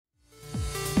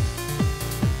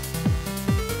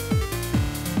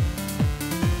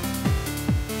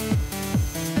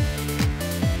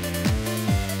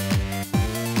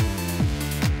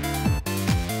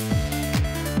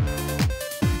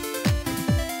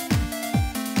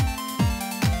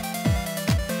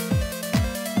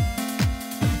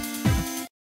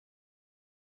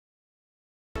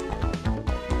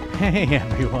Hey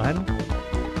everyone,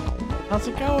 how's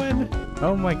it going?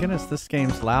 Oh my goodness, this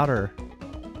game's louder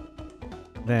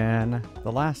than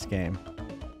the last game,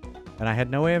 and I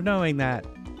had no way of knowing that.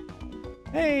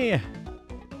 Hey,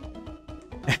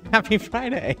 happy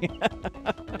Friday!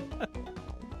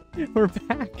 We're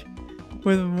back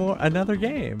with another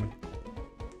game.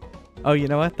 Oh, you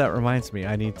know what? That reminds me,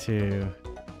 I need to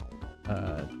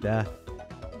death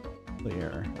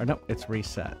clear. Or no, it's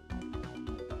reset.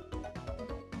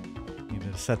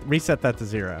 Reset that to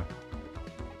 0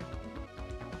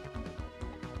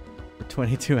 for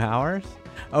 22 hours.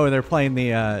 Oh, they're playing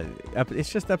the it's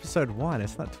just episode 1.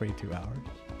 It's not 22 hours.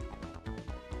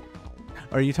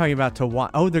 Or are you talking about to watch?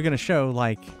 Oh, they're gonna show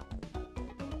like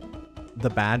the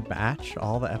Bad Batch,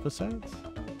 all the episodes.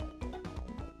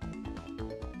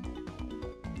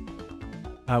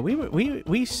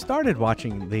 We started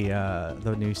watching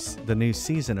the new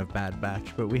season of Bad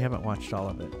Batch, but we haven't watched all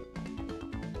of it.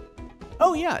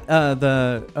 Oh yeah,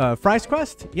 the Fries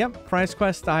Quest. Yep, Fries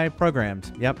Quest I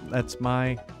programmed. Yep, that's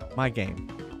my game.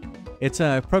 It's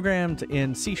programmed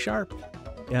in C#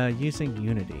 using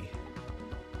Unity,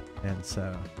 and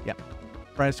so yep,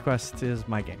 Fries Quest is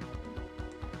my game.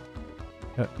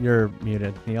 You're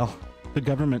muted, Neil. The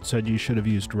government said you should have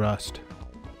used Rust.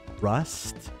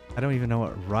 Rust? I don't even know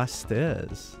what Rust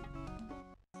is.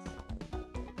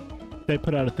 They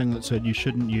put out a thing that said you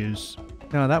shouldn't use...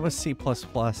 No, that was C++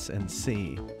 and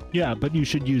C. Yeah, but you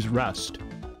should use Rust.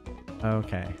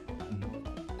 Okay.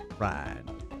 Right.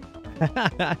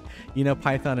 You know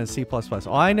Python and C++.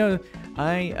 Oh, I know.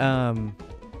 I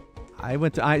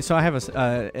went to... So I have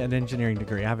an engineering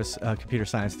degree. I have a computer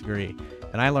science degree.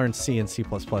 And I learned C and C++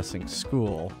 in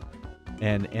school.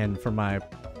 And for my...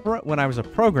 When I was a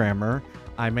programmer,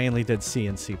 I mainly did C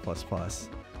and C++.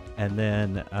 And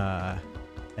then...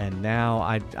 and now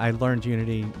I learned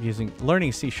Unity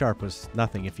learning C# was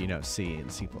nothing if you know C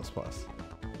and C++.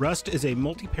 Rust is a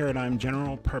multi-paradigm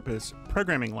general-purpose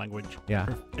programming language. Yeah.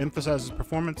 Emphasizes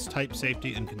performance, type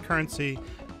safety, and concurrency,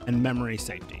 and memory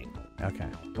safety. Okay.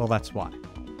 Well, that's why.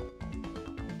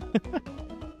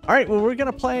 All right. Well, we're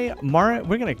gonna play Mario.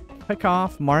 We're gonna kick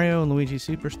off Mario and Luigi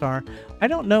Superstar. I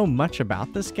don't know much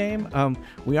about this game.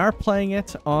 We are playing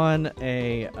it on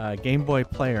a Game Boy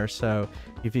player, so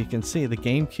if you can see, the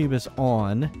GameCube is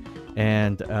on,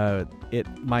 and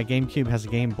my GameCube has a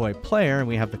Game Boy player, and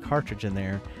we have the cartridge in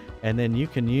there, and then you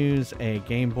can use a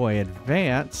Game Boy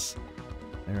Advance.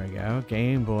 There we go,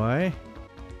 Game Boy.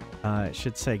 It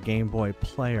should say Game Boy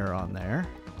Player on there.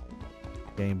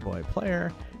 Game Boy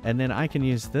Player, and then I can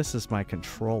use this as my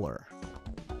controller.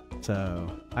 So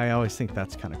I always think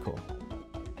that's kind of cool.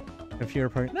 Computer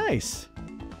program, nice.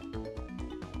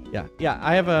 Yeah.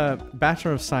 I have a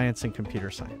Bachelor of Science in Computer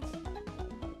Science.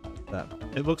 So.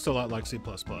 It looks a lot like C++.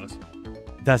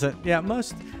 Does it? Yeah,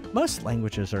 most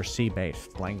languages are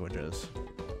C-based languages.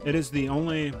 It is the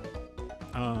only...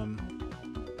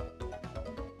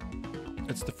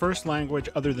 it's the first language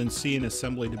other than C and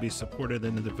assembly to be supported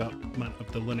in the development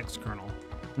of the Linux kernel.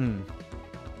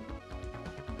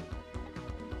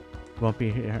 Won't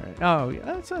be here. Oh,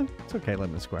 it's okay,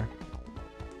 Lemon Square.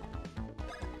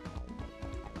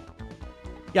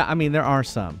 Yeah, I mean, there are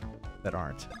some that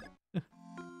aren't.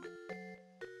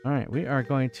 All right, we are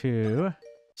going to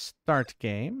start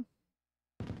game.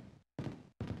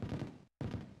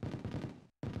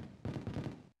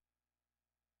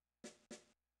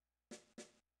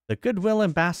 The Goodwill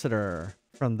Ambassador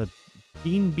from the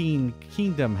Bean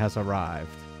Kingdom has arrived.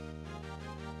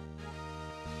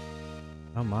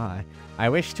 Oh my. I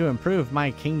wish to improve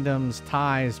my kingdom's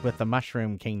ties with the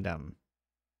Mushroom Kingdom.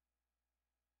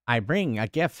 I bring a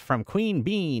gift from Queen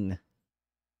Bean.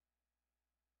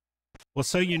 Well,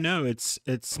 so you know, it's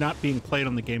not being played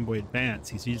on the Game Boy Advance.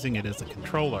 He's using it as a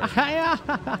controller.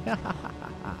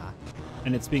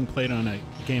 And it's being played on a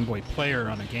Game Boy player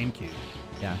on a GameCube.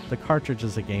 Yeah, the cartridge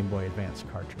is a Game Boy Advance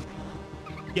cartridge.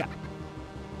 Yeah.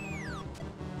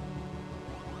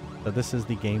 So this is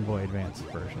the Game Boy Advance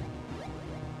version.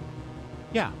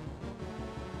 Yeah.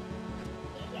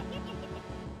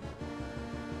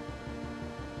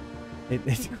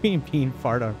 It's Queen Bean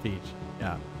Fart on Peach.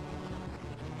 Yeah.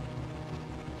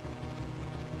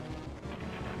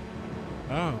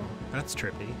 Oh, that's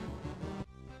trippy.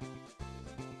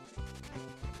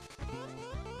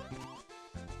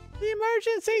 The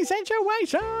emergency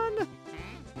situation!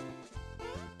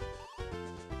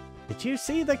 Did you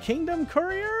see the Kingdom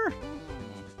Courier?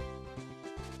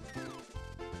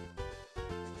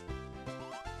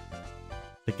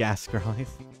 The gas girlies.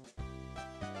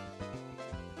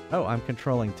 Oh, I'm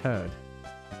controlling Toad.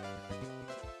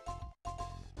 Can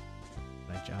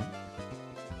I jump?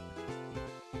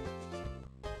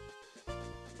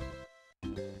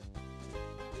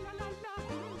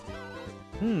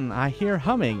 I hear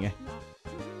humming.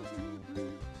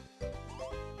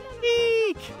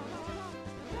 Eek!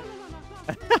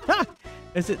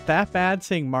 Is it that bad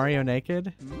seeing Mario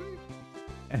naked?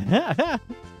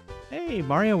 Hey,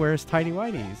 Mario wears tidy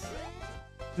whities.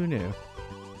 Who knew?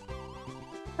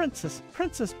 Princess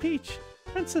Peach!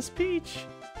 Princess Peach!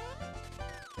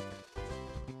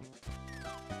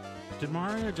 Did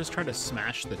Mario just try to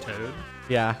smash the toad?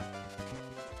 Yeah.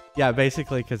 Yeah,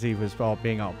 basically because he was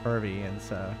being all pervy, and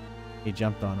so he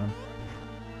jumped on him.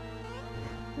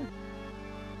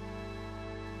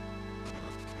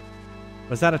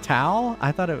 Was that a towel?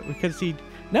 I thought it because he...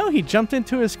 No, he jumped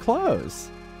into his clothes.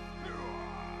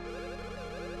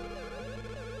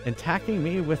 Attacking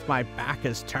me with my back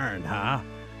is turned, huh?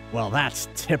 Well, that's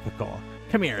typical.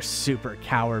 Come here, super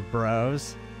coward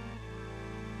bros.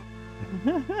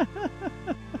 Let's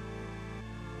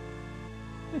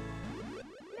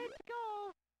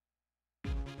go.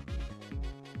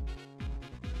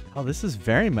 Oh, this is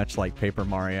very much like Paper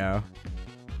Mario.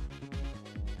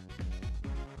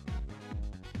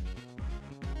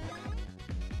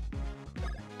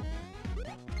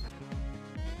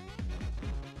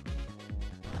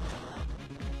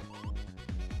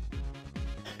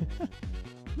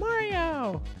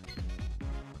 Mario!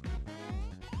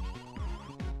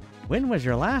 When was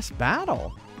your last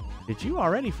battle? Did you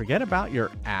already forget about your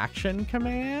action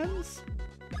commands?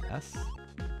 Yes.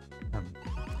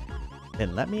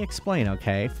 Then let me explain,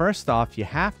 okay? First off, you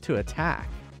have to attack.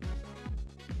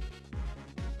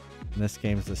 And this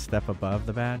game's a step above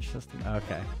the badge system?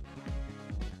 Okay.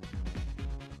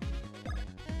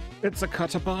 It's a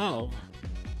cut above.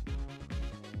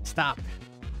 Stop.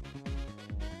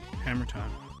 Hammer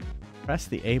time. Press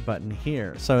the A button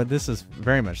here. So this is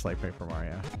very much like Paper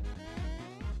Mario.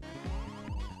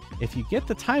 If you get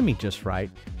the timing just right,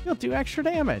 you'll do extra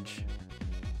damage.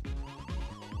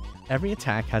 Every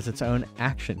attack has its own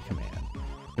action command,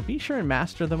 so be sure and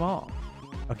master them all.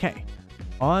 Okay,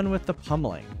 on with the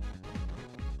pummeling.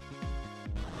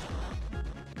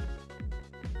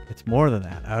 It's more than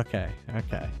that. Okay,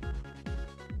 okay.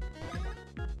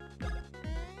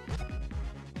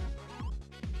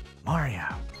 Mario.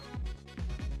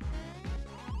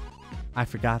 I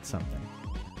forgot something.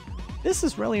 This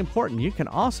is really important. You can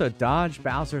also dodge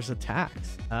Bowser's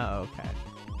attacks. Oh, okay.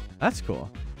 That's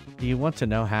cool. Do you want to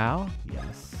know how?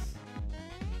 Yes.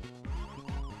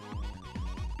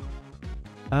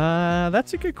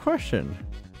 That's a good question.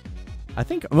 I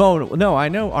think, well, no, I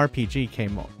know RPG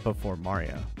came before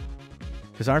Mario.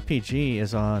 Because RPG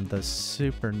is on the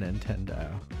Super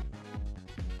Nintendo.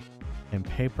 And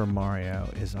Paper Mario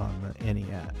is on the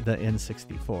NES, the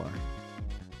N64.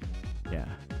 Yeah.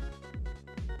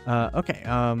 Okay,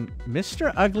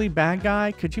 Mr. Ugly Bad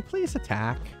Guy, could you please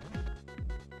attack?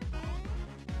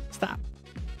 Stop.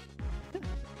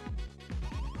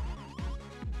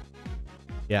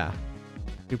 Yeah.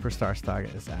 Superstar Saga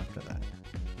is after that.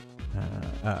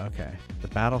 Oh, okay. The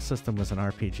battle system was an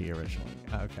RPG originally.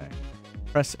 Okay.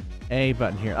 Press A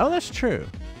button here. Oh, that's true.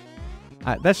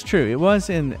 That's true. It was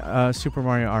in Super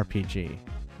Mario RPG.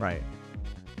 Right.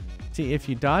 See, if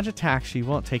you dodge attacks, you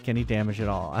won't take any damage at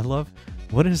all. I love...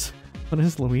 What is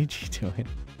Luigi doing?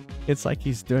 It's like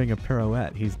he's doing a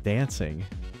pirouette. He's dancing.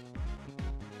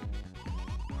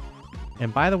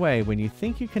 And by the way, when you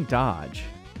think you can dodge,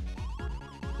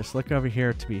 just look over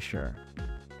here to be sure.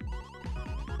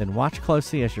 Then watch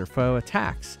closely as your foe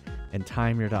attacks and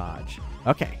time your dodge.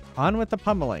 Okay, on with the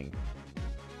pummeling.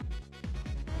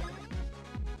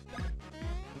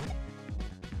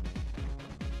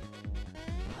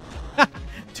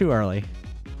 Too early.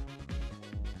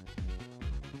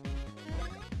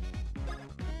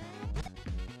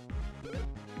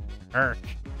 Erk.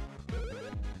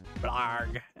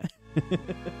 Blarg.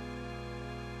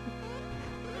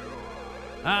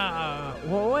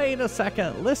 Well, wait a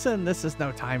second. Listen, this is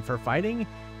no time for fighting,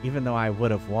 even though I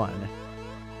would have won.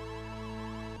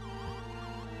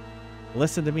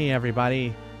 Listen to me,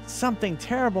 everybody. Something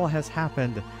terrible has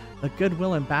happened. The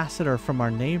goodwill ambassador from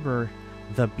our neighbor,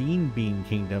 the Bean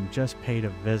Kingdom, just paid a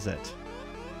visit.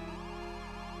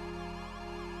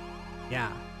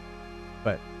 Yeah,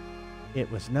 but it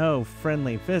was no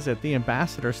friendly visit. The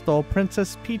ambassador stole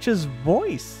Princess Peach's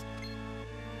voice.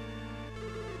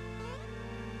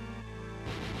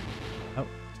 Oh,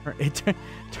 it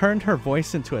turned her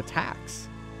voice into attacks.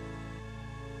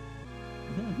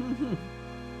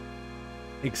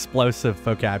 Explosive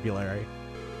vocabulary.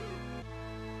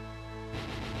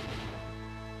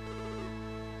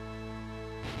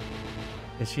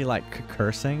 Is she like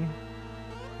cursing?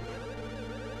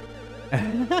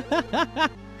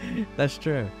 That's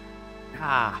true.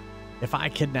 If I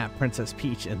kidnap Princess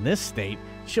Peach in this state,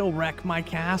 She'll wreck my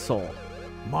castle.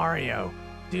 Mario,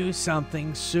 do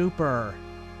something super.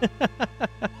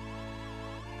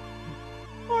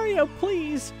 Mario,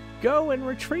 please, go and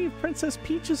retrieve Princess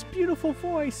Peach's beautiful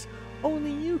voice.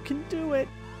 Only you can do it.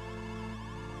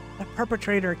 The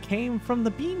perpetrator came from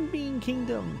the Bean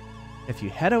Kingdom. If you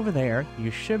head over there,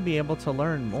 you should be able to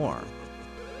learn more.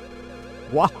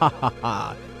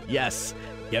 Wahahaha! Yes,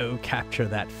 go capture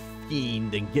that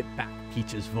fiend and get back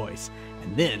Peach's voice,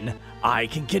 and then I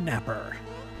can kidnap her.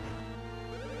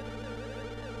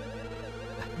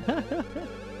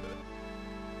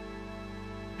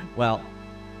 Well,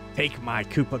 take my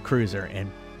Koopa Cruiser and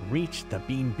reach the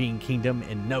Bean Kingdom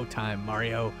in no time,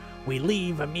 Mario. We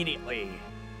leave immediately.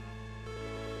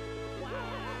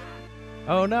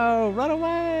 Oh no, run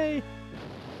away!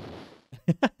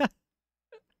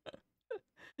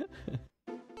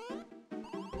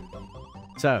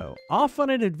 So, off on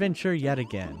an adventure yet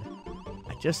again.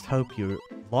 I just hope your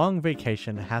long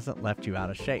vacation hasn't left you out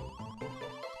of shape.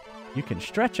 You can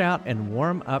stretch out and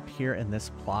warm up here in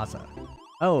this plaza.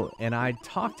 Oh, and I'd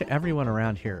talk to everyone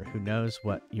around here who knows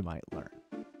what you might learn.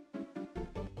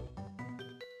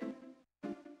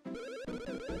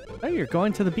 Oh, you're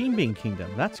going to the Bean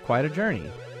Kingdom. That's quite a journey.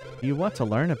 Do you want to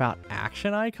learn about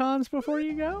action icons before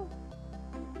you go?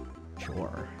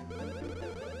 Sure.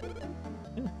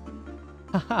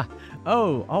 Haha.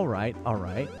 Oh, alright.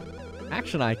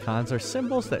 Action icons are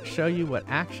symbols that show you what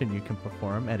action you can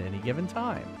perform at any given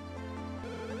time.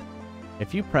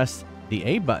 If you press the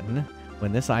A button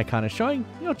when this icon is showing,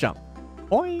 you'll jump.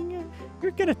 Boing!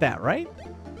 You're good at that, right?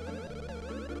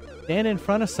 Stand in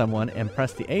front of someone and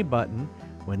press the A button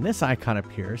when this icon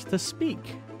appears to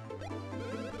speak.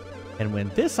 And when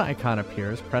this icon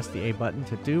appears, press the A button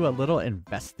to do a little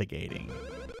investigating.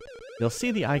 You'll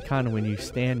see the icon when you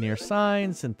stand near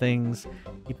signs and things.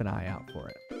 Keep an eye out for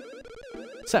it.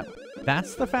 So,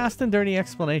 that's the fast and dirty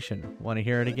explanation. Want to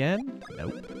hear it again?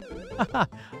 Nope.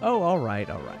 Oh, alright.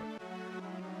 Alright.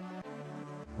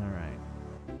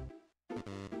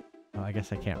 Oh, I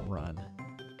guess I can't run.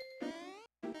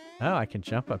 Oh, I can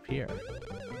jump up here.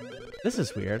 This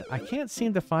is weird. I can't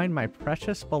seem to find my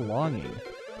precious belonging.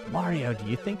 Mario, do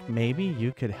you think maybe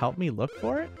you could help me look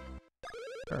for it?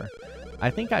 Sure. I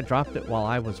think I dropped it while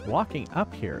I was walking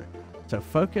up here. So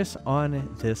focus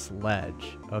on this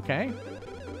ledge, okay?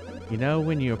 You know,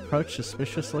 when you approach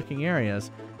suspicious looking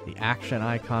areas, the action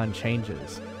icon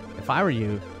changes. If I were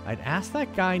you, I'd ask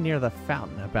that guy near the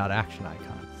fountain about action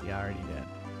icons. Yeah, I already did.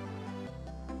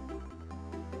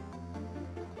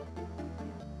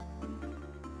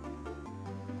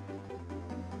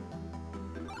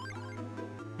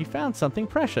 You found something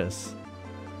precious.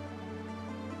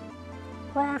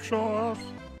 Precious.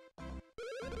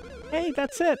 Hey,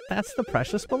 that's it. That's the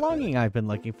precious belonging I've been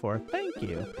looking for. Thank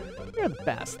you. You're the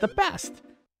best. The best.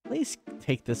 Please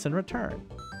take this in return.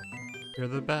 You're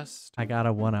the best. I got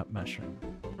a one-up mushroom.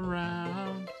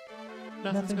 Around.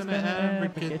 Nothing's gonna ever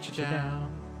get you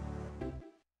down.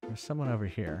 There's someone over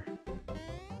here.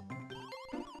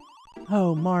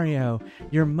 Oh, Mario,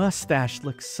 your mustache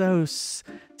looks so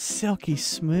silky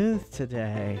smooth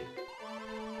today.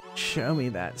 Show me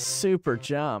that super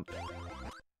jump.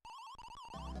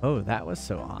 Oh, that was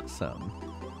so awesome.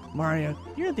 Mario,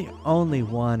 you're the only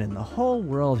one in the whole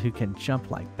world who can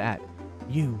jump like that.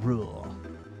 You rule.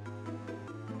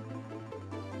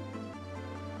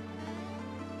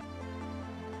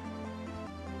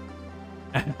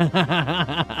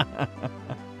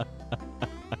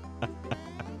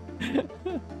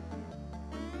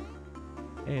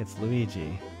 Hey, it's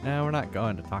Luigi. No, we're not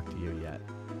going to talk to you yet.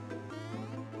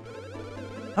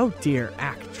 Oh dear,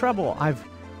 trouble. I've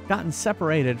gotten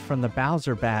separated from the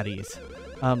Bowser baddies.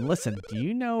 Listen, do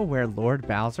you know where Lord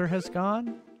Bowser has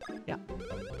gone? Yeah.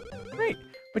 Great.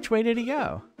 Which way did he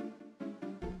go?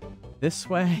 This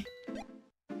way?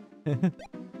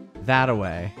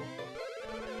 That-a-way.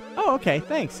 Oh, okay,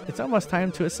 thanks. It's almost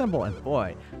time to assemble, and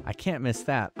boy, I can't miss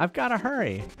that. I've got to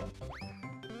hurry.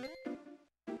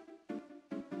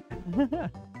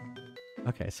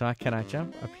 Okay, so can I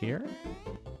jump up here?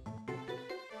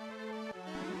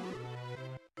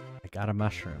 I got a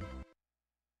mushroom.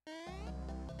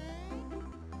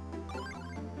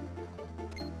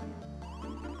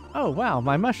 Oh, wow,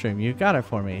 my mushroom. You got it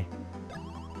for me.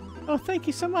 Oh, thank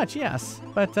you so much, yes.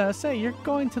 But, say, you're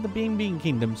going to the Bean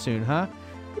Kingdom soon, huh?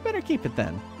 You better keep it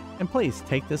then. And please,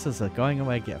 take this as a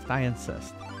going-away gift. I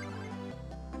insist.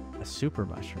 A super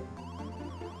mushroom.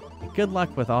 And good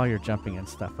luck with all your jumping and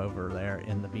stuff over there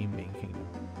in the Bean Kingdom.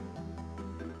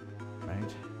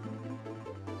 Right?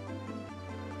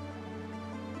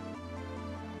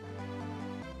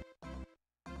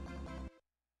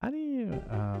 How do you,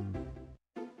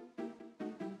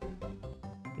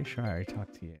 Pretty sure I already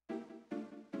talked to you.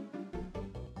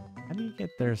 How do you get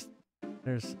there's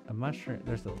a mushroom,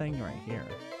 there's a thing right here.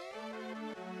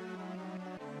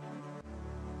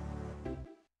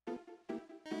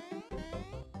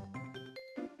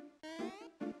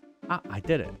 Ah, I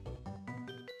did it.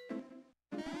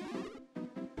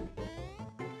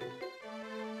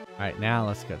 Alright, now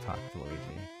let's go talk to Luigi.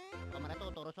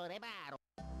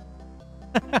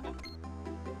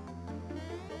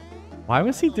 Why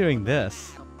was he doing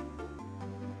this?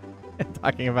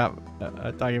 talking about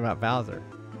Bowser.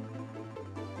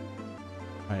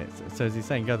 Alright, so is he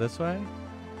saying go this way?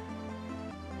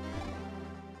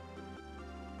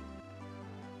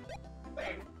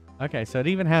 Okay, so it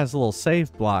even has little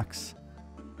save blocks,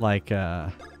 like,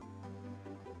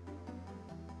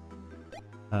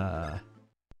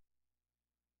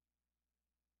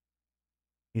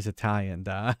 he's Italian,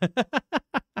 duh.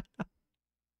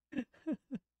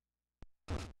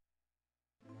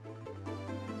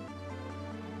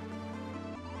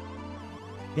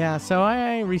 Yeah, so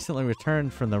I recently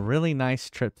returned from the really nice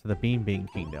trip to the Bean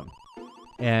Kingdom.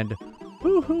 And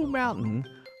Hoo-Hoo Mountain,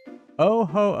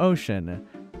 Oh-Ho Ocean,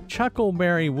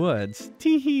 Chuckleberry Woods,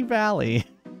 Tee-Hee Valley.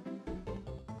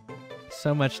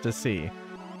 So much to see.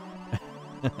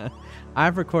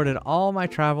 I've recorded all my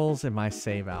travels in my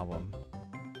save album.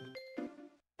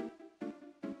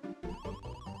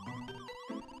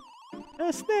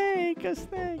 A snake! A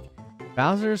snake!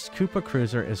 Bowser's Koopa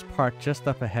Cruiser is parked just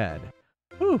up ahead.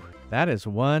 Whew, that is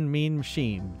one mean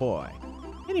machine, boy.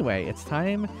 Anyway, it's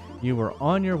time you were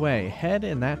on your way. Head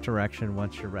in that direction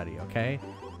once you're ready, okay?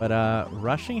 But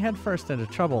rushing headfirst into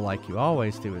trouble like you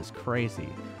always do is crazy.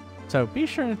 So be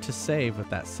sure to save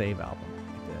with that save album.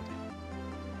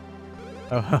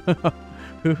 I did. Oh,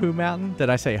 Hoo-Hoo Mountain? Did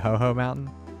I say Ho-Ho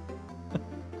Mountain?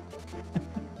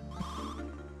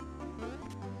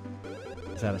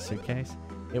 Is that a suitcase?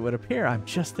 It would appear I'm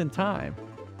just in time.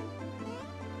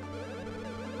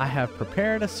 I have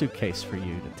prepared a suitcase for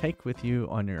you to take with you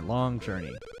on your long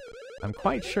journey. I'm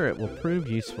quite sure it will prove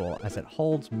useful as it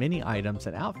holds many items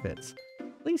and outfits.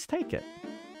 Please take it.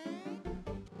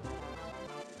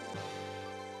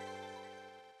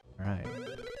 Alright.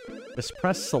 Just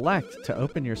press select to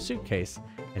open your suitcase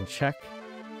and check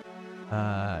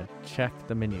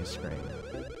the menu screen.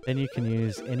 Then you can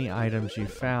use any items you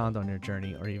found on your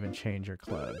journey or even change your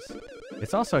clothes.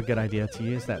 It's also a good idea to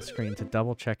use that screen to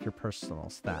double check your personal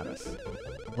status.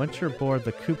 Once you're aboard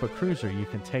the Koopa Cruiser, you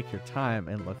can take your time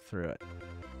and look through it.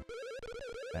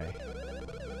 Okay.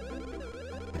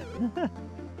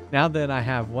 Now then, I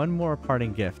have one more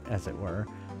parting gift, as it were.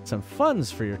 Some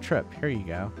funds for your trip. Here you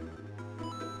go.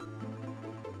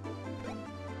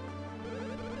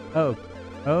 Oh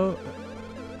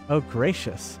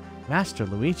gracious. Master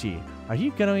Luigi, are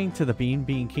you going to the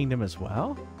Bean Kingdom as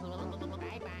well?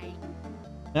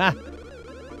 Ah.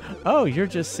 Oh, you're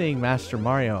just seeing Master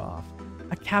Mario off.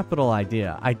 A capital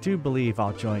idea. I do believe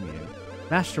I'll join you.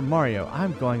 Master Mario,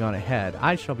 I'm going on ahead.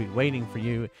 I shall be waiting for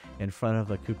you in front of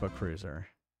the Koopa Cruiser.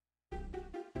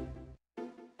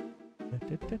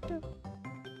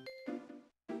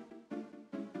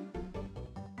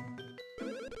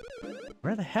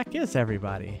 Where the heck is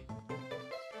everybody?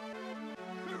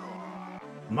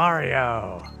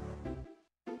 Mario!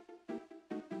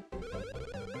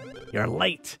 You're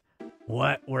late.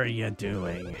 What were you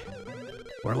doing?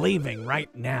 We're leaving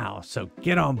right now, so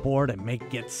get on board and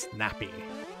make it snappy.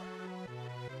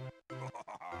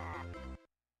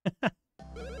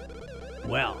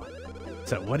 Well,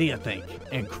 so what do you think?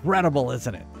 Incredible,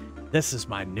 isn't it? This is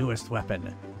my newest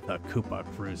weapon, the Koopa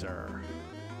Cruiser.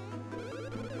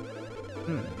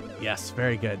 Yes,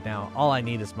 very good. Now, all I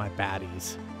need is my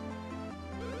baddies.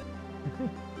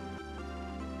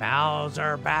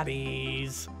 Bowser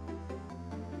baddies.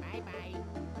 Bye-bye.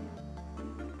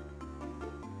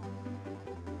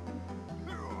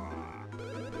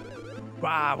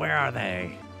 Wow, where are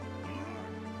they?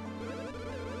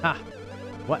 Ha!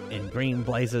 What in green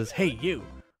blazes? Hey, you!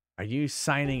 Are you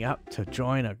signing up to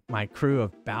join my crew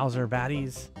of Bowser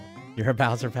baddies? You're a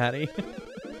Bowser baddie?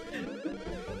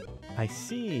 I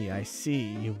see.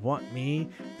 You want me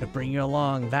to bring you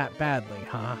along that badly,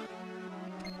 huh?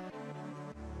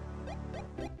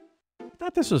 I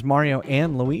thought this was Mario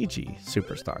and Luigi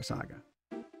Superstar Saga.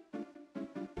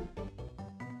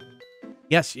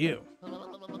 Yes, you.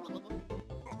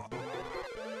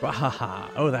 Wahaha.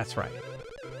 Oh, that's right.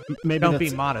 Maybe Don't be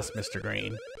modest, Mr.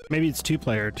 Green. Maybe it's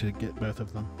two-player to get both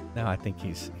of them. No, I think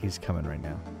he's coming right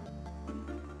now.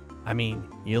 I mean,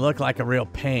 you look like a real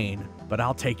pain, but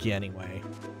I'll take you anyway.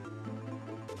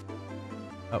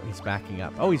 Oh, he's backing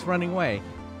up. Oh, he's running away.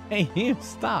 Hey, you,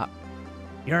 stop.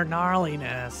 Your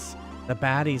gnarliness. The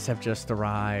baddies have just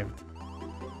arrived.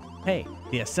 Hey,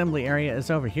 the assembly area is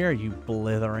over here, you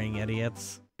blithering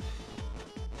idiots.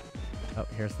 Oh,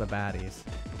 here's the baddies.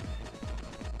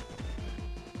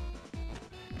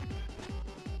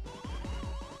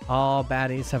 All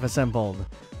baddies have assembled.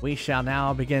 We shall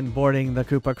now begin boarding the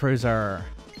Koopa Cruiser.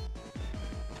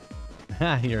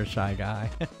 You're a shy guy.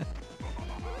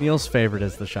 Neil's favorite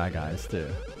is the shy guys, too.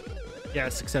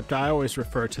 Yes, except I always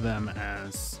refer to them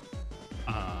as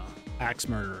axe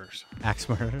murderers. Axe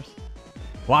murderers?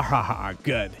 Wahaha,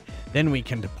 good. Then we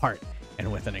can depart,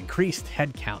 and with an increased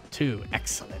head count, too.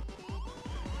 Excellent.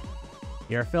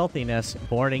 Your filthiness,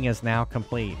 boarding is now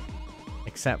complete,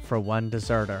 except for one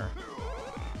deserter.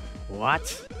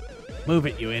 What? Move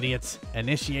it, you idiots.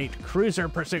 Initiate cruiser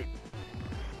pursuit.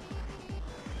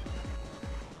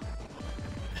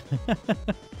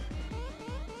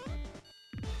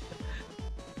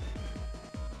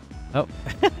 Oh,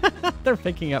 they're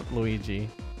picking up Luigi.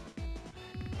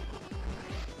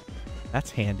 That's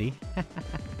handy.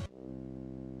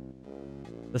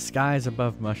 The skies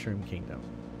above Mushroom Kingdom.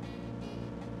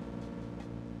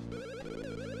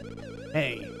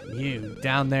 Hey, you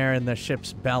down there in the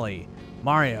ship's belly.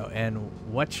 Mario, and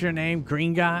what's your name,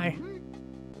 green guy?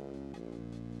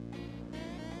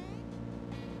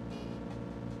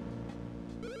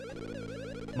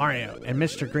 Mario and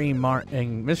Mr.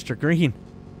 Green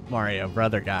Mario,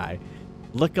 brother guy.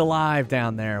 Look alive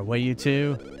down there, will you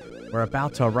two? We're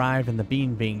about to arrive in the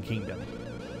Bean Kingdom.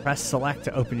 Press select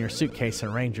to open your suitcase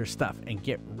and arrange your stuff, and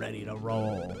get ready to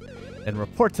roll. Then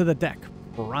report to the deck,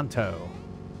 pronto.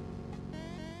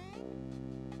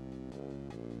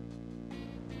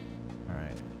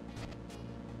 Alright,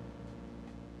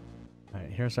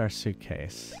 here's our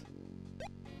suitcase.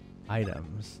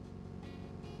 Items.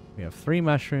 We have 3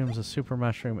 mushrooms, a super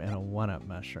mushroom, and a 1-up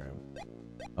mushroom.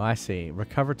 Oh, I see.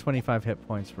 Recover 25 hit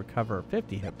points, recover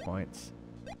 50 hit points.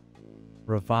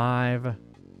 Revive.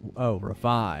 Oh,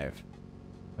 revive.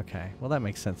 Okay, well that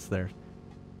makes sense there.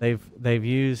 They've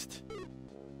used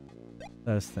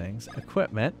those things.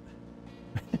 Equipment.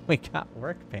 We got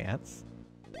work pants.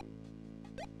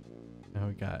 Oh,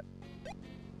 we got...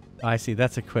 Oh, I see.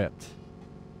 That's equipped.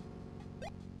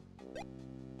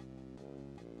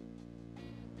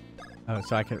 Oh,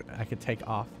 so I could take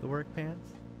off the work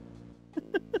pants?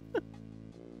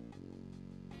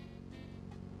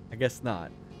 I guess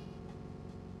not.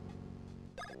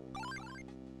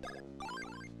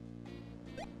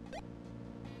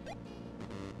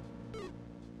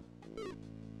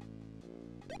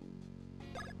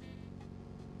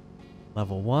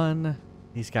 Level 1.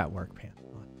 He's got work pants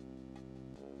on.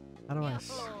 How do I...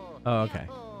 Oh, okay.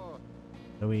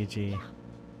 Luigi.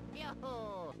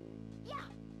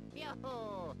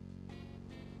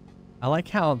 I like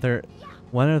how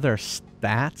one of their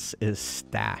stats is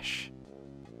stash.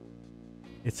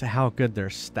 It's how good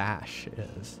their stash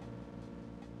is.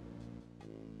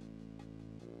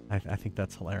 I think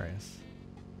that's hilarious.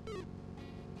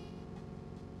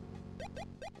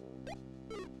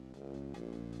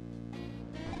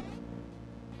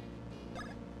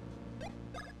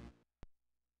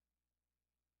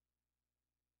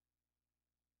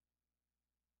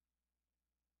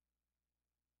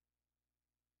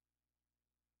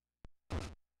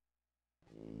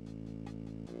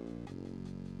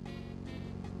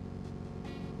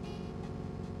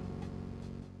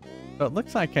 So it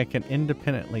looks like I can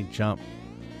independently jump.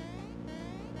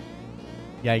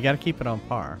 Yeah, you gotta keep it on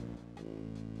par.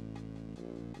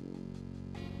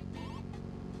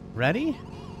 Ready?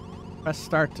 Press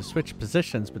start to switch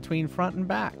positions between front and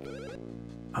back.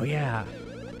 Oh yeah.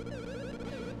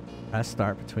 Press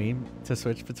start to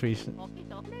switch between.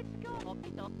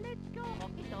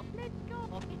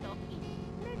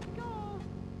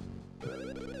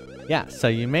 Yeah, so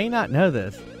you may not know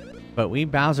this, but we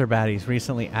Bowser baddies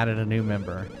recently added a new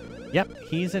member. Yep,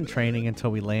 he's in training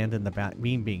until we land in the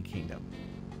Bean Kingdom.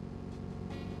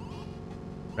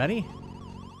 Ready?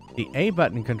 The A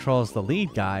button controls the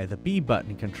lead guy, the B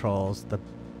button controls the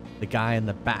guy in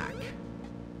the back.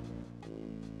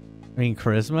 I mean,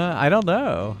 charisma? I don't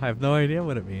know. I have no idea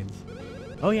what it means.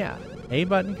 Oh yeah, A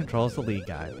button controls the lead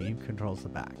guy, B controls the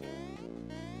back.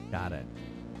 Got it.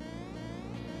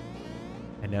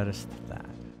 I noticed that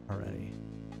already.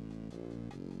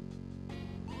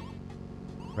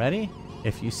 Ready?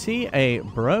 If you see a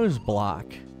bros block,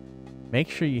 make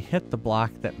sure you hit the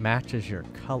block that matches your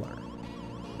color.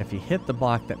 If you hit the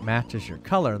block that matches your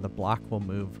color, the block will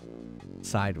move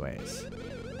sideways.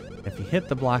 If you hit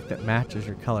the block that matches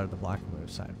your color, the block will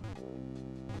move sideways.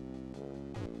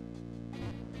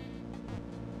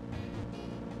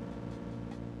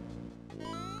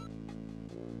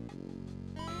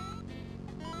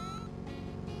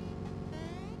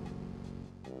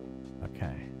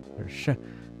 Okay.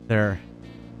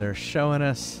 They're showing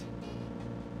us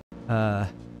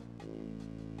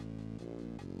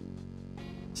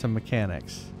some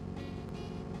mechanics.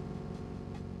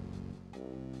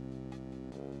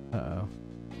 Uh-oh.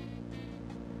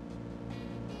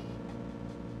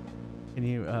 Can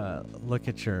you look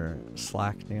at your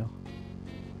Slack, Neil?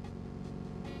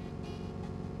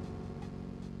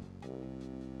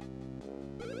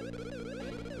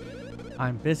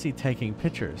 I'm busy taking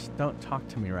pictures. Don't talk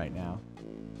to me right now.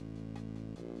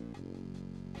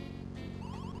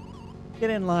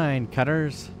 Get in line,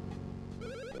 cutters.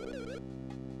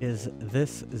 Is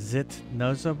this zit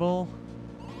noticeable?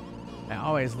 I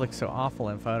always look so awful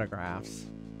in photographs.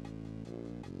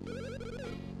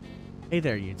 Hey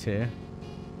there, you two.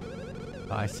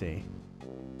 Oh, I see.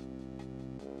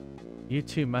 You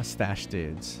two mustache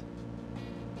dudes.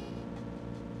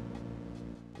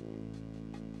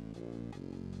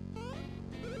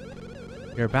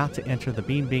 You're about to enter the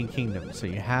Bean Bean Kingdom, so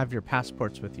you have your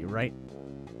passports with you, right?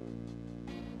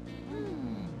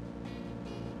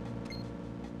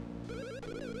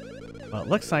 Well, it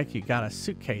looks like you got a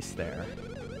suitcase there.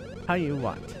 Tell you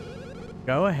what.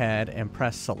 Go ahead and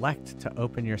press select to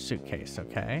open your suitcase,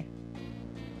 okay?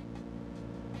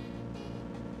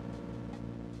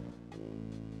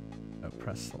 Oh,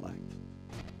 press select.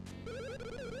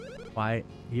 Why,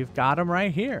 you've got them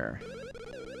right here.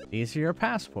 These are your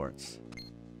passports.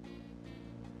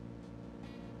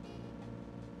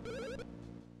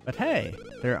 But hey,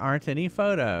 there aren't any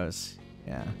photos.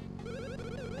 Yeah.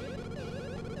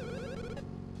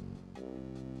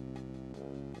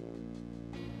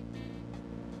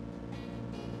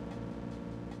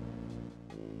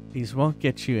 These won't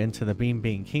get you into the Bean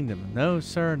Bean Kingdom. No,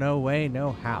 sir, no way,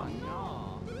 no how.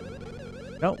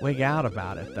 Don't wig out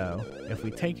about it, though. If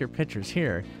we take your pictures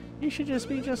here, you should just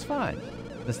be just fine.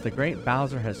 Since the great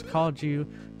Bowser has called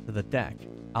you to the deck,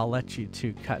 I'll let you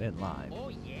two cut in line. Oh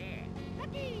yeah.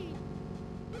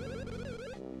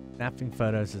 Snapping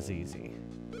photos is easy.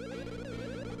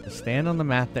 Just stand on the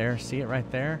mat there. See it right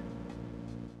there?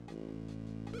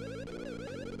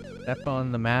 Step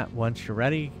on the mat once you're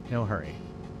ready. No hurry.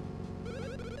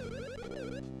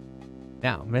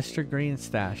 Now, Mr. Green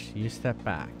Stash, you step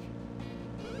back.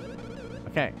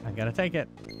 Okay, I gotta take it.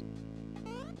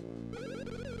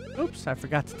 Oops, I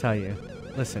forgot to tell you.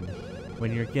 Listen,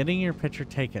 when you're getting your picture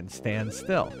taken, stand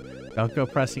still. Don't go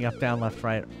pressing up, down, left,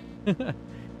 right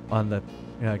on the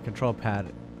control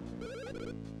pad.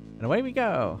 And away we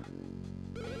go.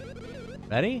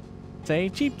 Ready? Say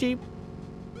cheep cheep.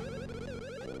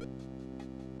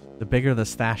 The bigger the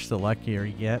stash, the luckier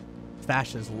you get.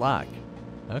 Stash is luck.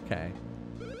 Okay.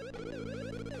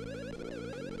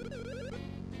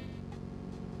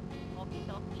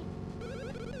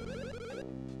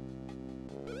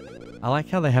 I like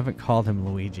how they haven't called him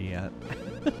Luigi yet.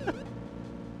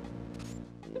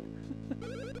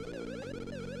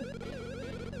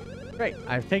 Great,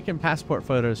 I've taken passport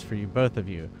photos for you, both of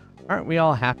you. Aren't we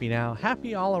all happy now?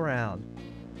 Happy all around.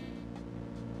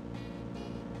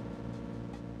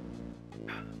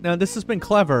 Now, this has been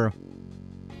clever.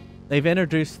 They've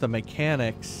introduced the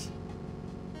mechanics.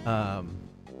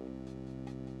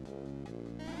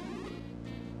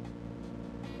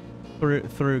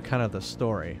 Through kind of the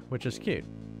story, which is cute.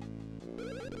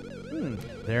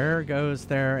 There goes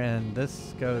there, and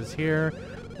this goes here.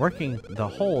 Working the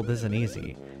hold isn't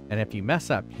easy, and if you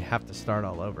mess up, you have to start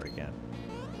all over again.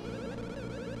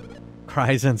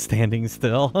 Cries and standing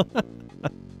still.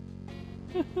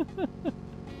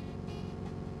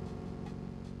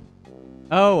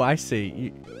 Oh, I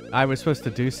see. I was supposed to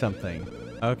do something.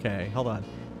 Okay, hold on.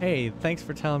 Hey, thanks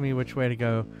for telling me which way to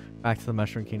go back to the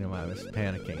Mushroom Kingdom. I was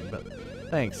panicking, but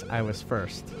thanks. I was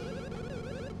first.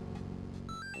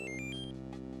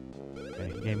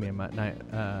 Okay, he gave me a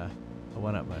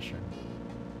 1-up mushroom.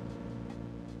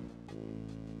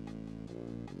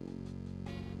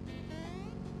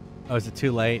 Oh, is it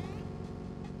too late?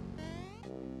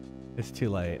 It's too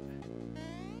late.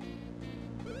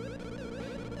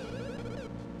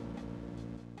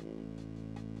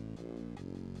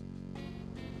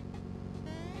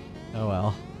 Oh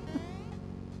well.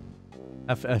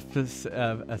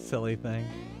 A silly thing.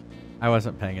 I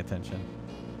wasn't paying attention.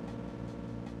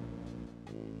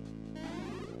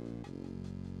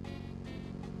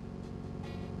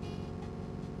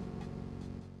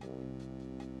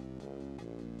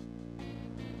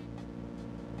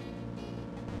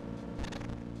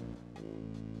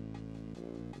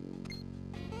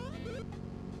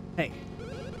 Hey.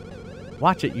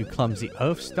 Watch it, you clumsy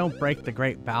oafs. Don't break the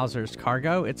great Bowser's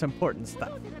cargo. It's important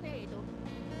stuff.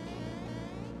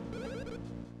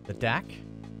 The deck?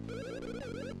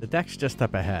 The deck's just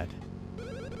up ahead.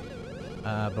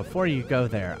 Before you go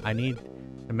there, I need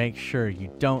to make sure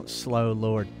you don't slow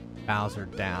Lord Bowser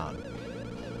down.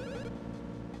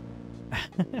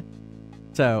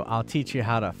 So I'll teach you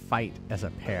how to fight as a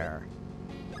pair.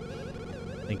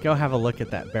 And go have a look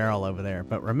at that barrel over there.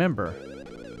 But remember,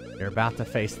 you're about to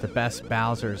face the best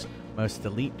Bowser's most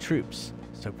elite troops,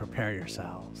 so prepare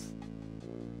yourselves.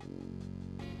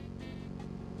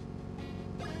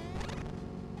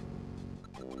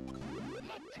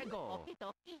 Let's go.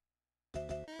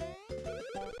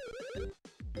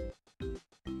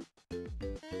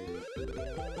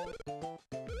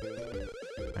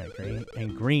 Alright, green.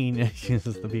 And green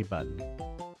uses the B button.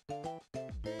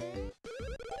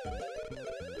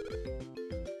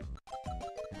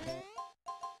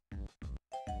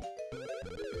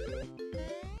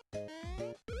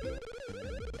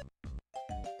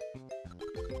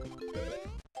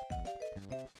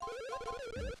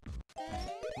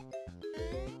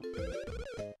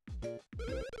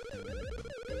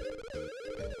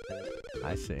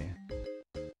 I see.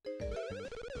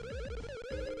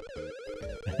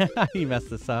 You messed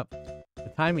this up.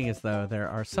 The timing is, though, there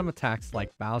are some attacks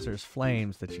like Bowser's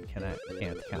Flames that you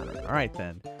can't counter. Alright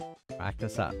then,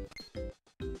 practice up.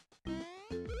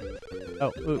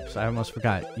 Oh, oops, I almost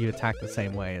forgot. You attack the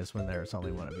same way as when there's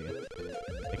only one of you.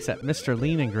 Except Mr.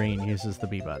 Lean and Green uses the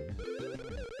B button.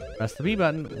 Press the B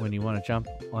button when you want to jump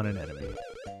on an enemy.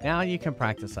 Now you can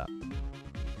practice up.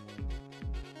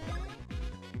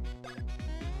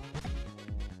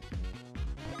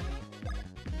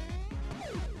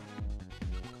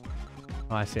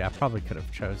 Oh, I see. I probably could have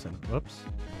chosen. Whoops.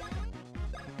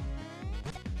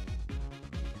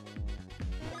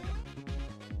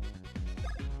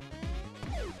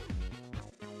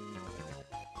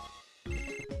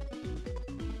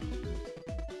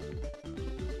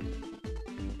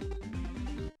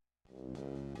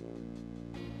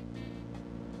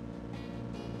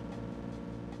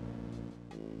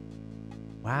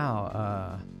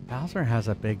 Wow, Bowser has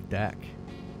a big deck.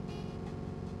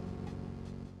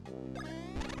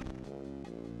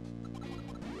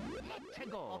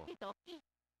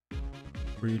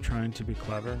 Were you trying to be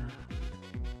clever?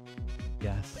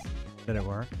 Yes. Did it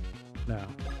work? No.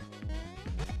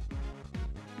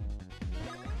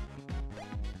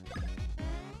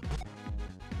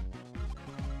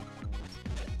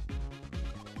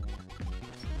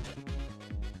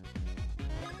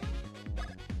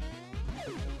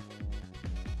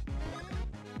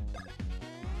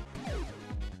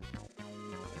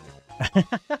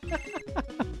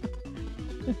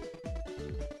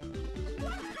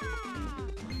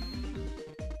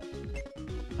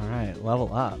 Alright,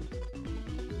 level up.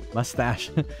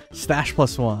 Mustache. Stash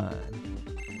 +1.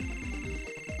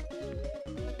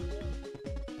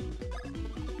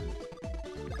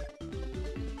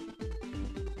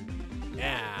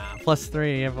 Yeah,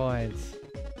 +3 avoids.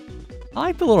 I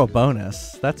like the little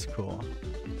bonus. That's cool.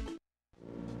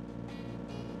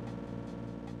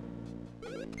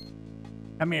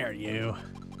 Come here, you.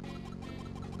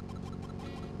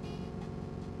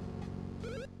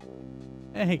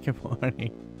 Hey, good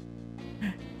morning.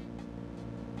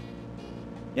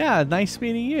 Yeah, nice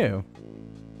meeting you.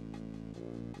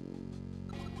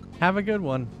 Have a good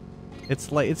one.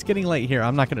 It's late. It's getting late here.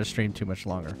 I'm not going to stream too much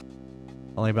longer.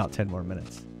 Only about 10 more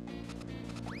minutes.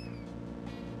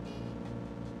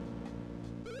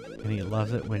 And he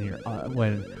loves it when you're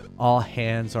when all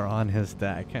hands are on his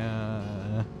deck.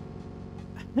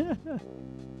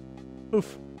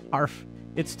 Oof. Arf.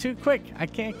 It's too quick. I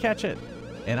can't catch it.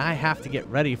 And I have to get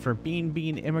ready for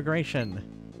Bean immigration.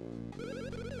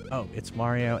 Oh, it's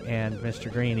Mario and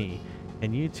Mr. Greeny.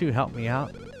 Can you two help me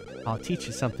out? I'll teach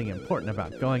you something important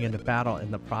about going into battle in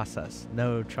the process.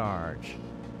 No charge.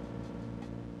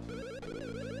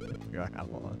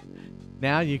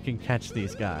 Now you can catch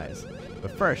these guys.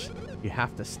 But first, you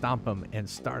have to stomp them and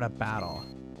start a battle.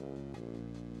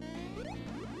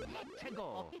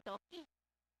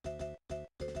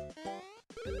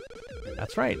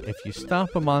 That's right. If you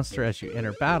stomp a monster as you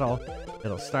enter battle,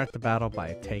 it'll start the battle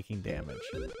by taking damage.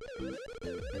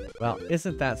 Well,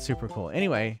 isn't that super cool?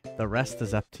 Anyway, the rest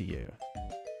is up to you.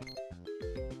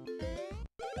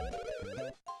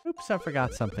 Oops, I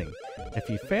forgot something. If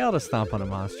you fail to stomp on a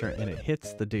monster and it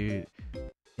hits the dude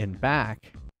in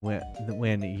back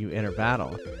when you enter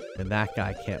battle, then that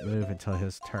guy can't move until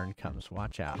his turn comes.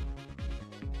 Watch out.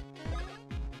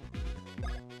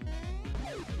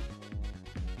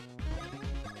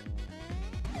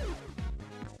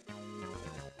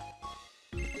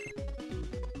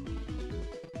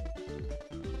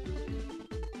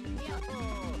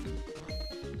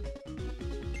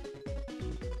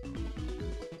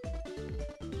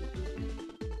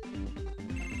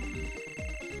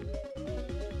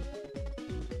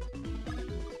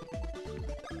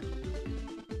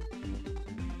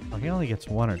 he only gets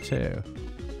 1 or 2.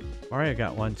 Mario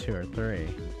got 1, 2, or 3.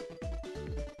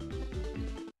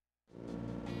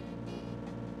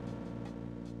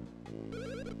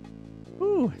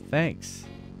 Ooh, thanks.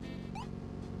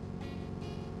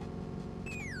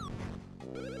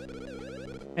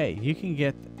 Hey, you can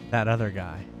get that other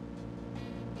guy.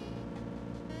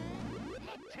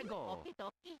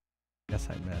 Guess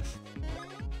I missed.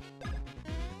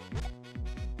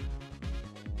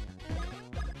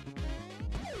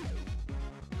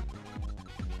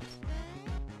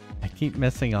 I keep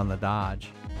missing on the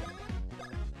dodge.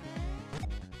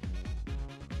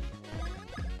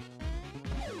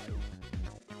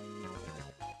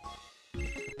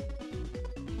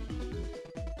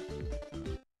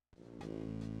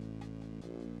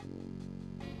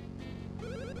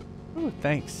 Ooh,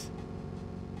 thanks.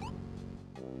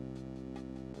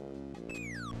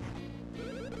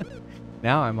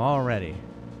 Now I'm all ready.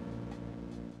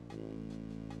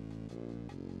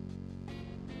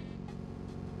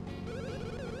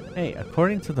 Hey,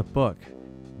 according to the book,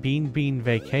 Bean Bean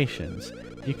Vacations,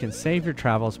 you can save your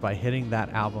travels by hitting that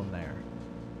album there.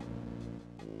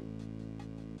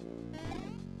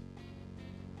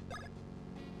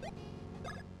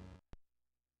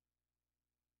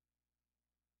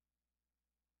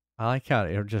 I like how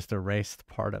it just erased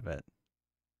part of it.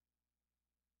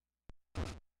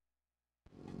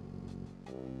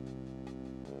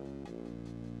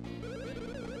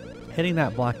 Hitting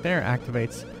that block there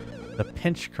activates the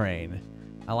pinch crane.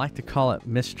 I like to call it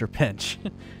Mr. Pinch.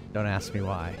 Don't ask me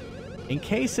why. In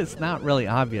case it's not really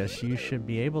obvious, you should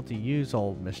be able to use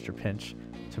old Mr. Pinch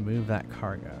to move that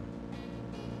cargo.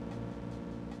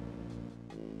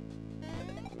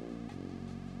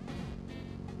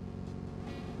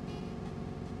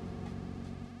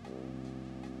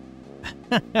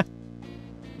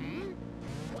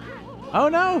 Oh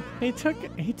no! He took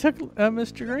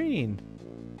Mr. Green.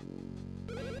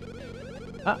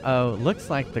 Uh-oh, looks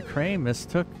like the crane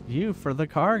mistook you for the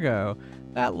cargo.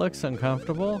 That looks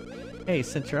uncomfortable. Hey,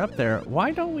 since you're up there, why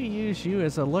don't we use you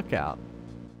as a lookout?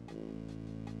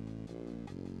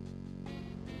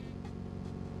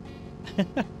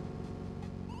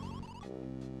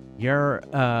 Your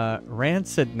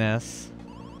rancidness.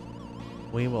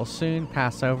 We will soon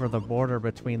pass over the border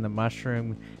between the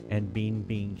Mushroom and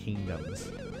Bean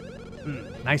Kingdoms.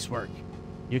 Nice work.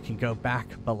 You can go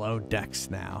back below decks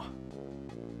now.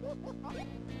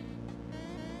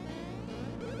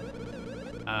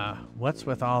 What's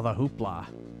with all the hoopla?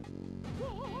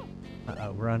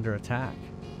 Uh-oh, we're under attack.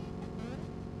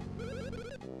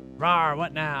 Rawr,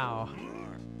 what now?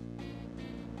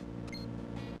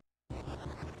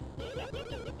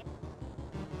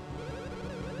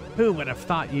 Who would have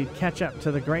thought you'd catch up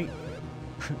to the great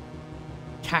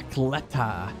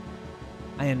Cacletta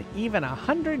in even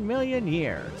 100 million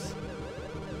years?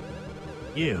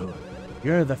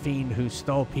 You're the fiend who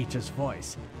stole Peach's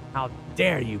voice. How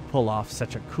dare you pull off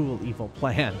such a cool evil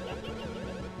plan?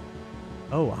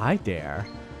 Oh, I dare.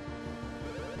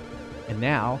 And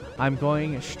now, I'm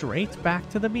going straight back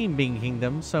to the Bean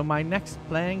Kingdom so my next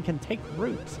plan can take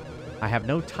root. I have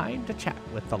no time to chat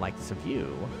with the likes of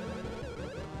you.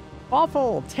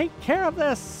 Awful, take care of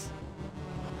this!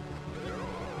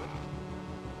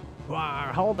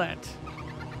 Hold it.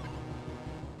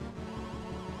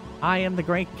 I am the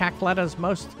great Cacletta's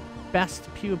most best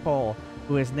pupil,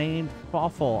 who is named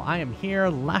Fawful. I am here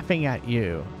laughing at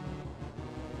you.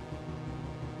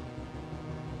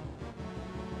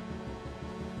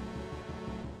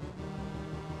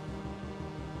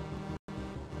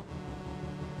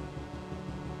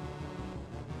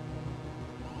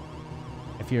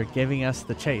 If you're giving us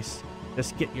the chase,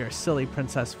 just get your silly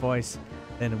princess voice,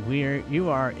 then you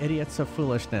are idiots of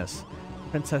foolishness.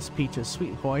 Princess Peach's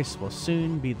sweet voice will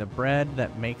soon be the bread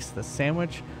that makes the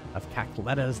sandwich of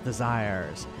Cacletta's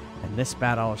desires, and this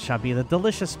battle shall be the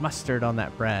delicious mustard on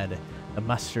that bread, the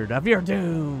mustard of your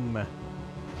doom.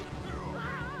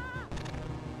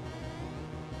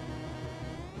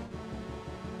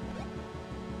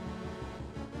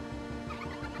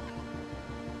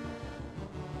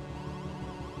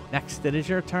 Next, it is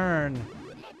your turn.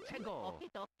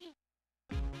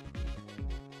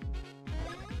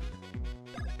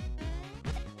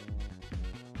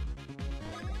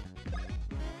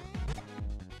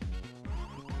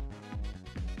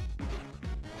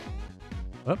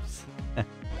 Whoops.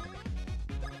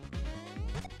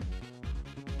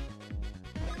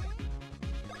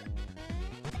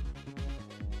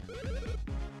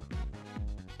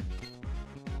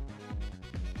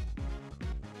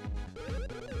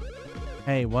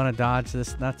 Hey, want to dodge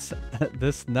this nuts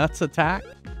attack?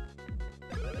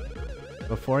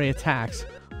 Before he attacks,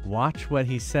 Watch what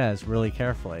he says really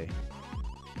carefully.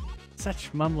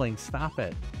 Such mumbling. Stop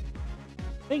it.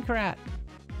 Think rat.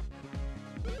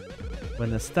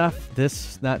 When the stuff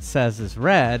this nut says is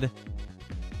red,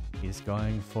 he's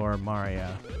going for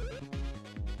Mario.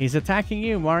 He's attacking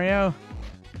you, Mario.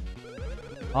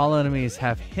 All enemies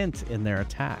have hint in their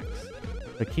attacks,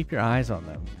 but keep your eyes on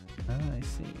them. Oh, I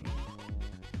see.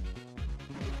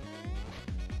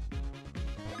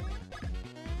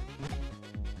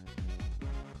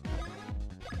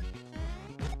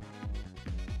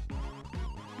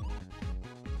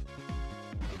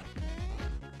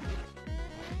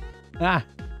 Ah!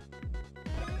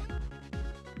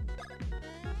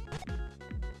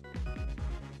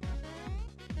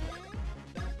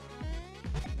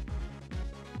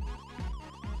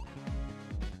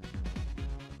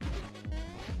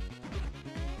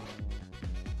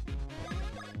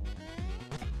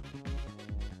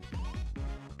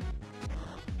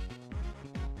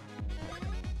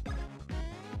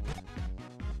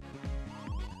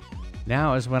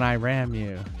 Now is when I ram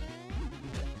you.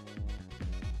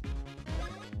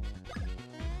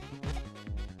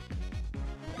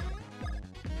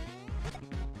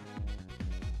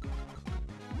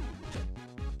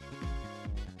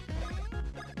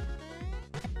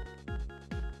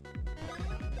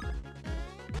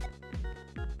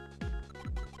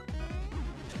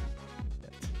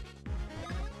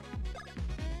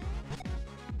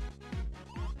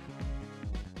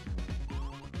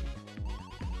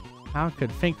 How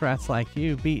could fink rats like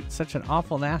you beat such an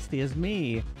awful nasty as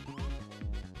me?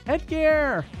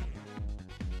 Headgear!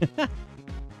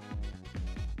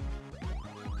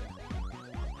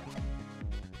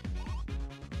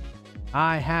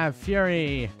 I have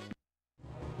fury!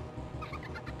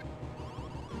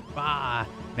 Bah!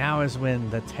 Now is when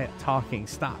the talking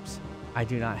stops. I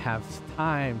do not have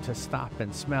time to stop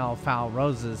and smell foul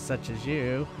roses such as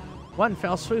you. One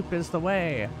fell swoop is the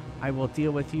way. I will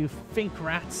deal with you fink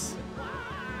rats.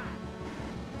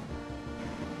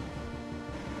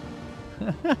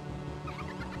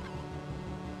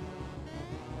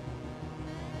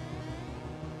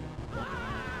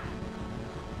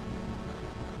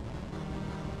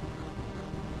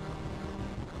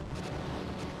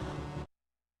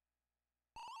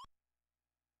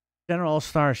 General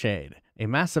Starshade, a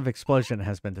massive explosion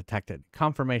has been detected.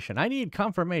 Confirmation. I need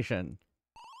confirmation.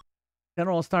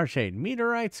 General Starshade,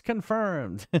 meteorites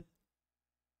confirmed.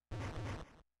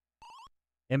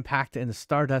 Impact in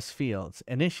Stardust fields.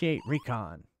 Initiate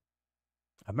recon.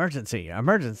 Emergency,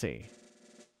 emergency.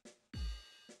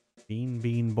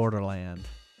 Bean Borderland.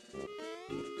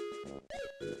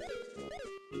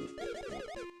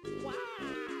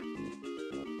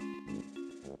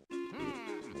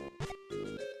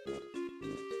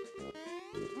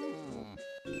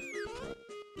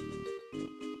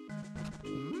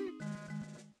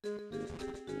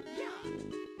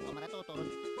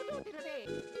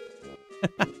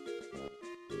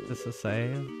 This is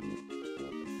save.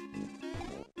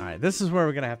 Alright, this is where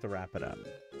we're gonna have to wrap it up.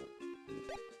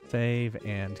 Save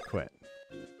and quit.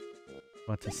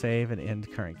 Want to save and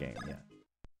end current game, yeah.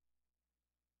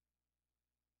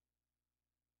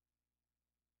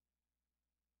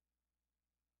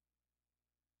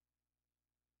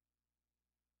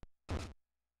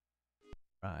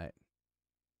 Right.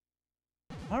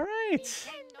 Alright.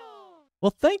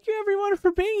 Well, thank you everyone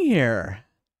for being here.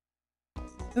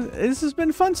 This has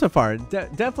been fun so far.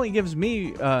 Definitely gives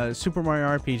me Super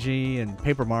Mario RPG and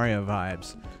Paper Mario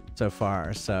vibes so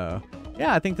far. So,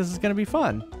 yeah, I think this is going to be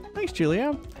fun. Thanks,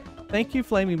 Julia. Thank you,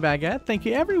 Flaming Baguette. Thank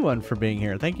you, everyone, for being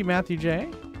here. Thank you, Matthew J.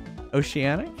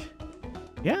 Oceanic.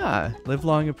 Yeah, live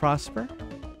long and prosper.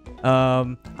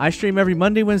 I stream every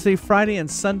Monday, Wednesday, Friday,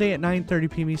 and Sunday at 9:30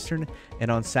 p.m. Eastern,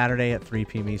 and on Saturday at 3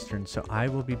 p.m. Eastern. So I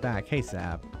will be back. Hey,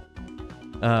 Zab.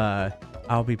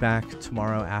 I'll be back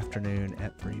tomorrow afternoon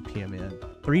at 3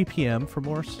 p.m. for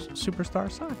more Superstar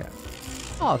Saga.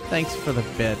 Oh, thanks for the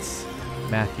bits,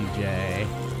 Matthew J.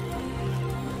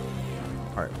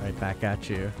 Heart right back at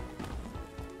you.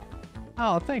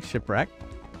 Oh, thanks, Shipwreck.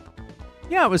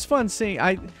 Yeah, it was fun seeing.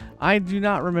 I do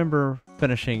not remember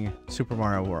finishing Super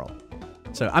Mario World.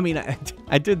 So, I mean,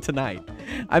 I did tonight.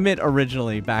 I meant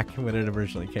originally, back when it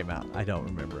originally came out. I don't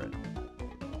remember it.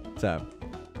 So,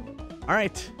 all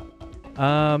right.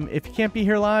 If you can't be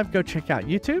here live, go check out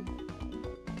YouTube.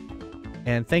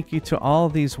 And thank you to all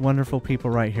these wonderful people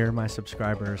right here, my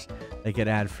subscribers. They get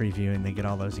ad-free viewing. They get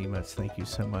all those emotes. Thank you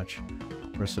so much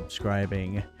for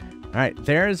subscribing. All right,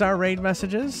 there's our raid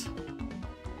messages.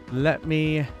 Let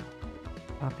me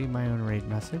copy my own raid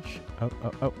message.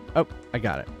 Oh, I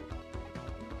got it.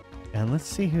 And let's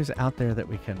see who's out there that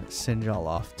we can send y'all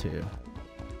off to.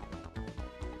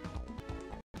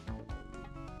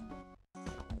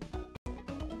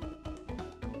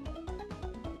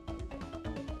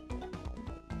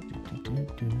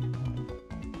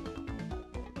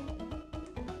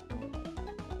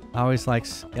 I always like,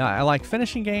 yeah, I like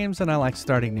finishing games and I like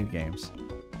starting new games.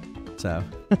 So.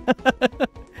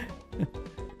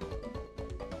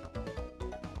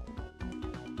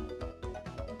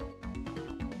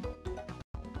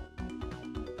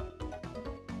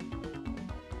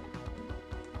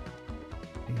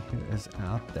 Who is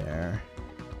out there?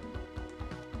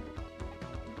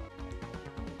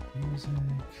 Music.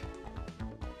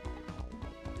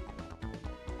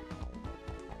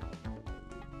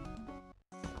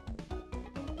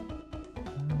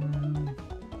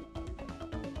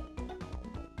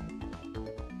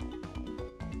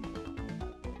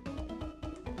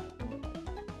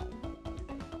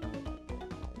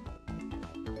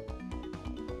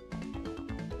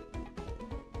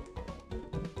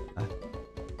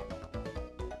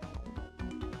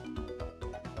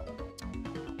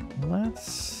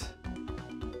 What's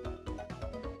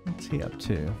he up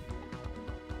to?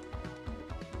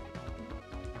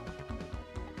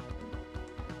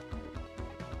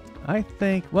 I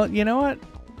think, well, you know what?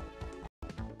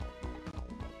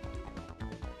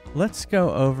 Let's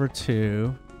go over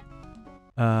to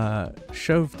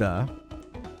Shovda,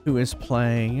 who is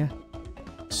playing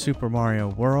Super Mario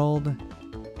World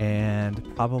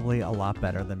and probably a lot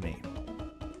better than me.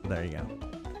 There you go.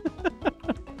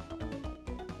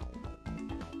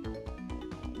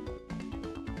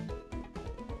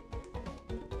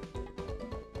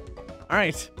 All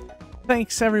right.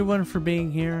 Thanks everyone for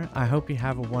being here. I hope you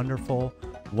have a wonderful,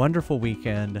 wonderful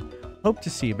weekend. Hope to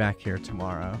see you back here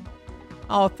tomorrow.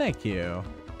 Oh, thank you.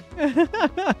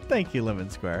 Thank you, Lemon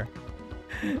Square.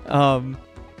 I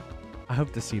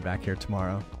hope to see you back here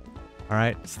tomorrow. All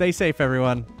right. Stay safe,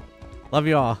 everyone. Love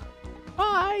you all.